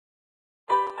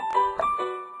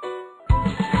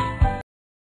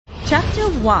Chapter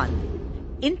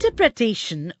 1.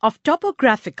 Interpretation of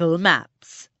Topographical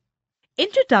Maps.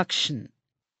 Introduction.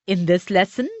 In this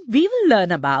lesson, we will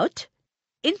learn about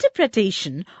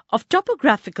interpretation of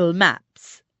topographical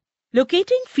maps,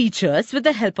 locating features with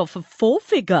the help of a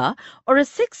 4-figure or a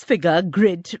 6-figure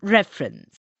grid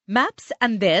reference, maps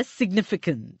and their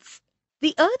significance.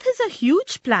 The Earth is a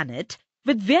huge planet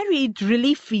with varied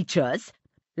relief features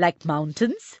like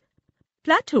mountains,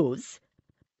 plateaus,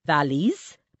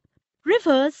 valleys,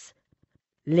 rivers,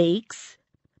 lakes,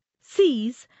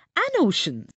 seas, and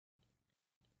oceans.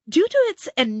 Due to its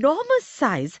enormous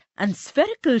size and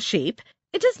spherical shape,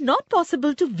 it is not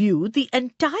possible to view the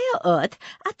entire Earth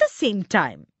at the same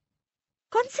time.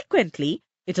 Consequently,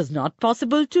 it is not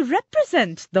possible to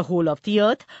represent the whole of the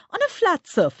Earth on a flat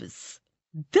surface.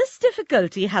 This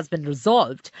difficulty has been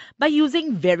resolved by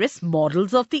using various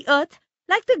models of the Earth,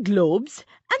 like the globes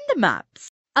and the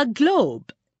maps. A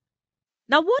globe.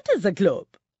 Now, what is a globe?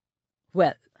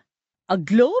 Well, a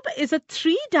globe is a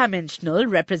 3-dimensional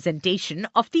representation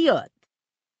of the Earth.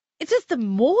 It is the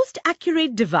most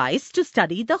accurate device to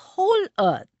study the whole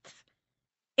Earth.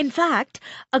 In fact,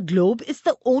 a globe is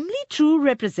the only true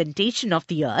representation of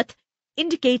the Earth,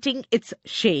 indicating its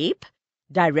shape,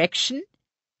 direction,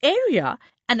 area,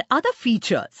 and other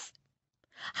features.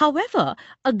 However,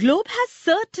 a globe has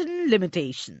certain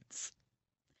limitations.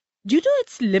 Due to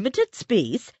its limited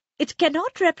space, it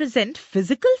cannot represent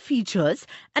physical features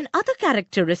and other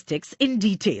characteristics in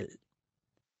detail.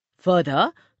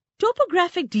 Further,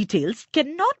 topographic details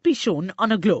cannot be shown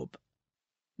on a globe.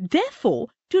 Therefore,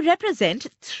 to represent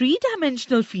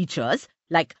 3-dimensional features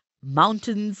like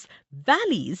mountains,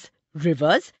 valleys,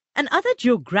 rivers, and other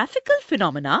geographical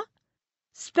phenomena,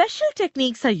 special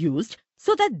techniques are used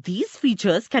so that these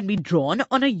features can be drawn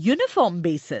on a uniform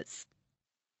basis.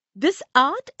 This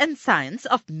art and science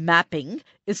of mapping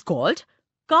is called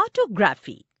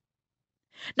cartography.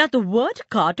 Now, the word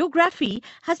cartography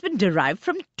has been derived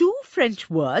from 2 French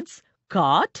words,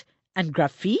 carte and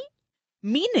graphie,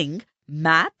 meaning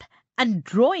map and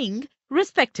drawing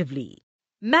respectively.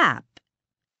 Map.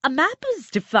 A map is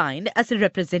defined as a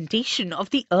representation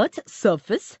of the Earth's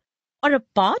surface or a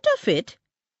part of it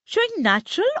showing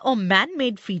natural or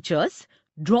man-made features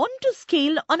drawn to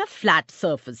scale on a flat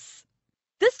surface.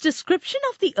 This description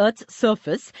of the Earth's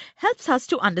surface helps us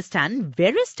to understand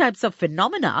various types of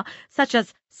phenomena such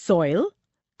as soil,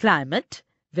 climate,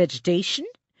 vegetation,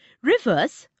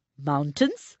 rivers,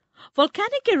 mountains,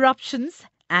 volcanic eruptions,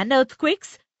 and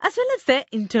earthquakes, as well as their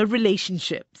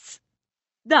interrelationships.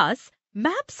 Thus,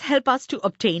 maps help us to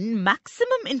obtain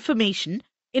maximum information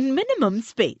in minimum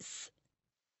space.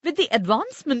 With the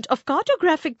advancement of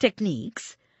cartographic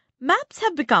techniques, maps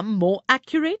have become more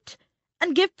accurate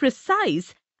and give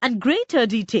precise and greater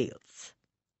details.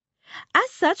 As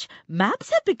such,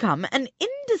 maps have become an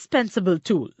indispensable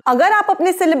tool. अगर आप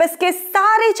अपने syllabus के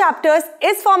सारे chapters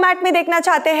इस format में देखना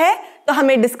चाहते हैं, तो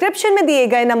हमें डिस्क्रिप्शन में दिए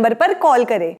गए नंबर पर कॉल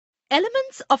करें.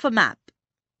 Elements of a map.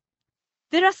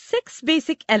 There are 6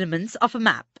 basic elements of a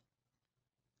map.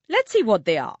 Let's see what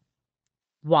they are.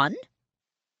 1.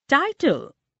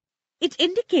 Title. It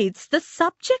indicates the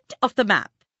subject of the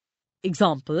map.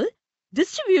 Example,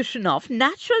 distribution of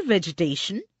natural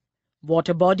vegetation,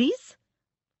 water bodies,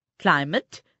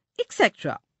 climate,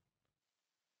 etc.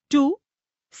 2.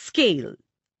 Scale.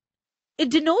 It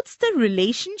denotes the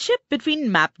relationship between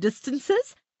map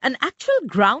distances and actual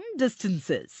ground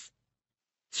distances.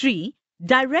 3.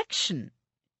 Direction.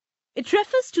 It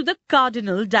refers to the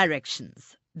cardinal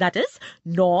directions, that is,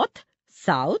 north,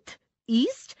 south,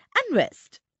 east, and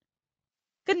west.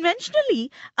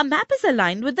 Conventionally, a map is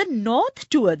aligned with the north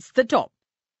towards the top.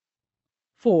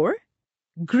 4.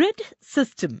 Grid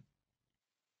system.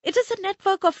 It is a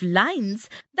network of lines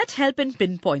that help in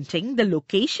pinpointing the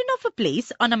location of a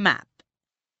place on a map.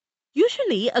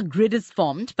 Usually, a grid is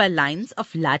formed by lines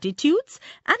of latitudes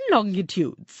and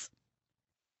longitudes.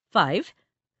 5.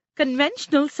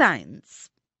 Conventional signs.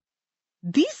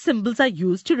 These symbols are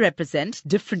used to represent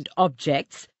different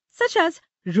objects such as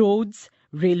roads,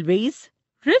 railways,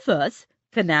 rivers,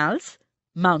 canals,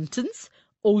 mountains,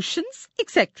 oceans,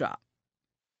 etc.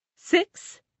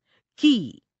 6.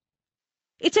 Key.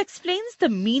 It explains the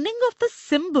meaning of the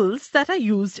symbols that are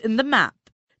used in the map.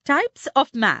 Types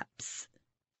of maps.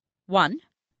 1.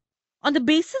 On the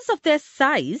basis of their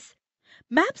size,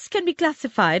 maps can be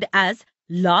classified as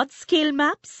large-scale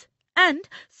maps and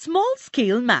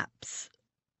small-scale maps.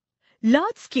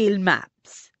 Large-scale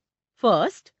maps.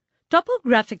 First,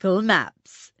 topographical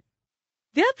maps.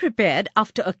 They are prepared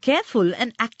after a careful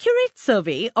and accurate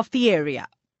survey of the area.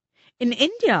 In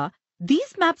India,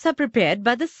 these maps are prepared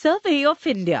by the Survey of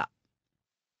India.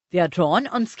 They are drawn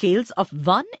on scales of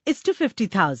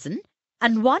 1:50,000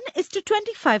 and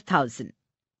 1:25,000.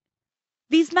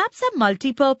 These maps are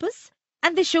multi-purpose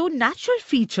and they show natural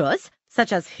features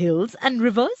such as hills and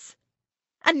rivers,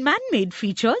 and man-made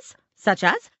features such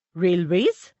as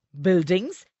railways,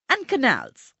 buildings, and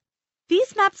canals.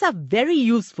 These maps are very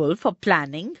useful for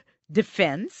planning,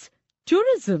 defense,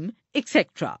 tourism,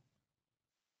 etc.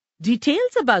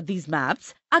 Details about these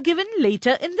maps are given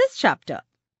later in this chapter.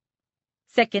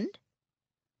 Second,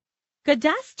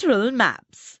 cadastral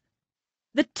maps.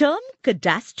 The term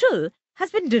cadastral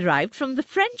has been derived from the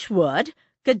French word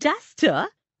cadastre,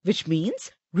 which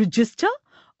means register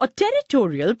or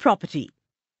territorial property.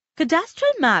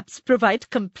 Cadastral maps provide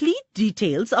complete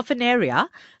details of an area,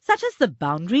 such as the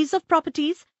boundaries of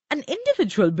properties and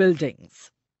individual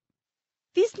buildings.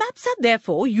 These maps are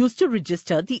therefore used to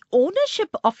register the ownership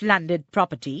of landed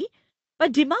property by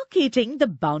demarcating the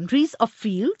boundaries of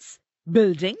fields,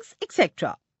 buildings,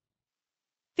 etc.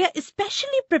 They are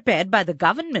especially prepared by the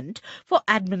government for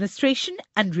administration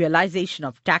and realization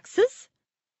of taxes,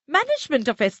 management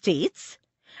of estates,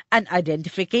 and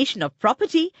identification of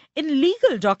property in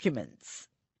legal documents.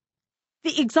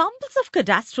 The examples of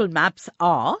cadastral maps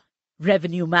are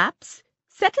revenue maps,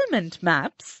 settlement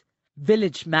maps,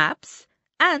 village maps,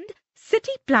 and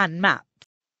city plan maps.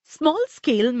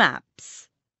 Small-scale maps.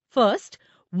 First,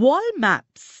 wall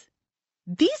maps.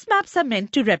 These maps are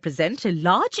meant to represent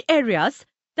large areas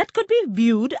that could be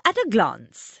viewed at a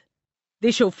glance.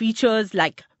 They show features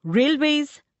like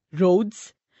railways,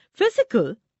 roads,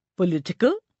 physical,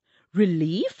 political,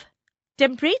 relief,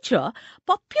 temperature,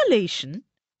 population,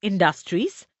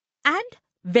 industries, and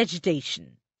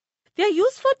vegetation. They are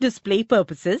used for display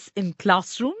purposes in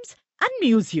classrooms and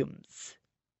museums.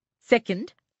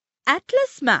 Second,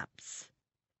 atlas maps.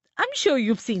 I'm sure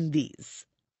you've seen these.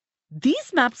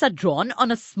 These maps are drawn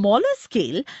on a smaller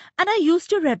scale and are used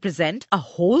to represent a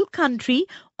whole country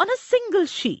on a single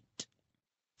sheet.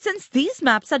 Since these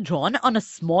maps are drawn on a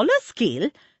smaller scale,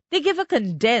 they give a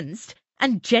condensed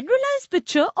and generalized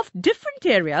picture of different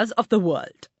areas of the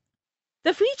world.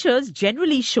 The features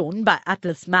generally shown by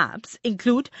atlas maps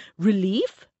include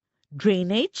relief,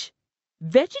 drainage,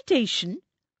 vegetation,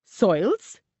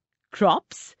 soils,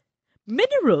 crops,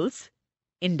 minerals,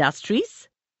 industries,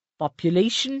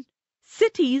 population,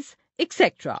 cities,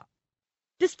 etc.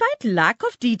 Despite lack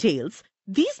of details,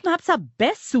 these maps are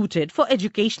best suited for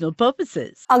educational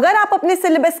purposes. अगर आप अपने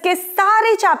syllabus के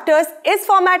सारे chapters इस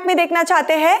format में देखना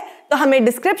चाहते हैं तो हमें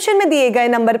डिस्क्रिप्शन में दिए गए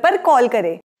नंबर पर कॉल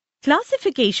करें.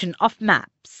 Classification of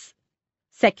maps.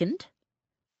 Second,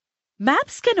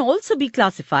 maps can also be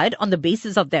classified on the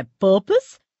basis of their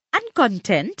purpose and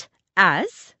content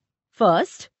as,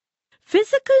 first,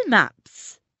 physical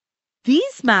maps.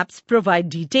 These maps provide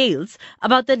details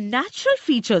about the natural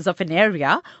features of an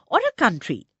area or a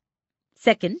country.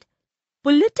 Second,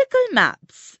 political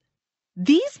maps.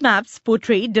 These maps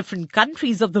portray different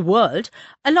countries of the world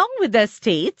along with their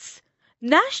states,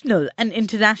 national and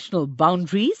international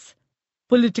boundaries,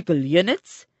 political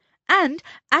units, and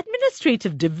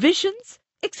administrative divisions,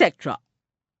 etc.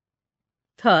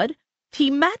 Third,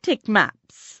 thematic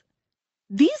maps.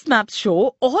 These maps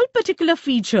show all particular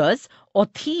features or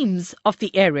themes of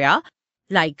the area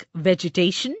like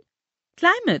vegetation,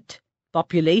 climate,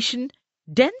 population,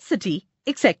 density,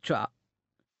 etc.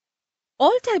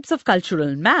 All types of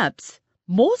cultural maps,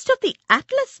 most of the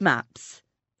atlas maps,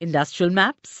 industrial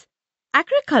maps,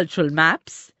 agricultural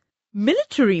maps,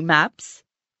 military maps,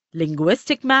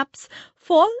 linguistic maps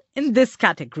fall in this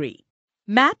category.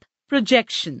 Map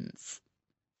projections.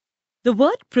 The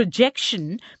word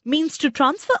projection means to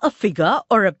transfer a figure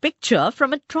or a picture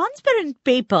from a transparent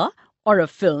paper or a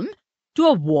film to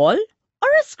a wall or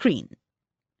a screen.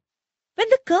 When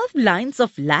the curved lines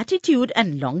of latitude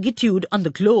and longitude on the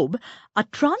globe are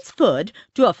transferred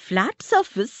to a flat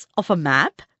surface of a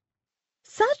map,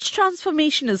 such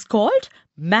transformation is called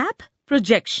map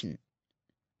projection.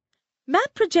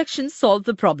 Map projections solve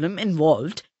the problem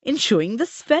involved in showing the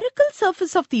spherical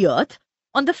surface of the Earth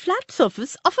on the flat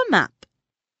surface of a map.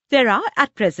 There are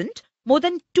at present more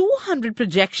than 200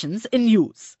 projections in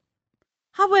use.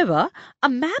 However, a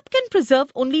map can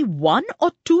preserve only one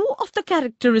or two of the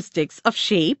characteristics of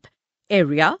shape,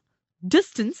 area,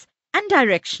 distance, and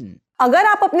direction. अगर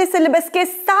आप अपने syllabus के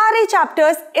सारे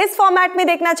chapters इस format में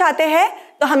देखना चाहते हैं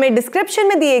तो हमें डिस्क्रिप्शन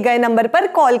में दिए गए नंबर पर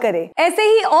कॉल करें. ऐसे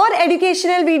ही और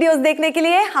एजुकेशनल वीडियोस देखने के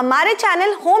लिए हमारे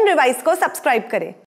चैनल होम रिवाइज को सब्सक्राइब करें.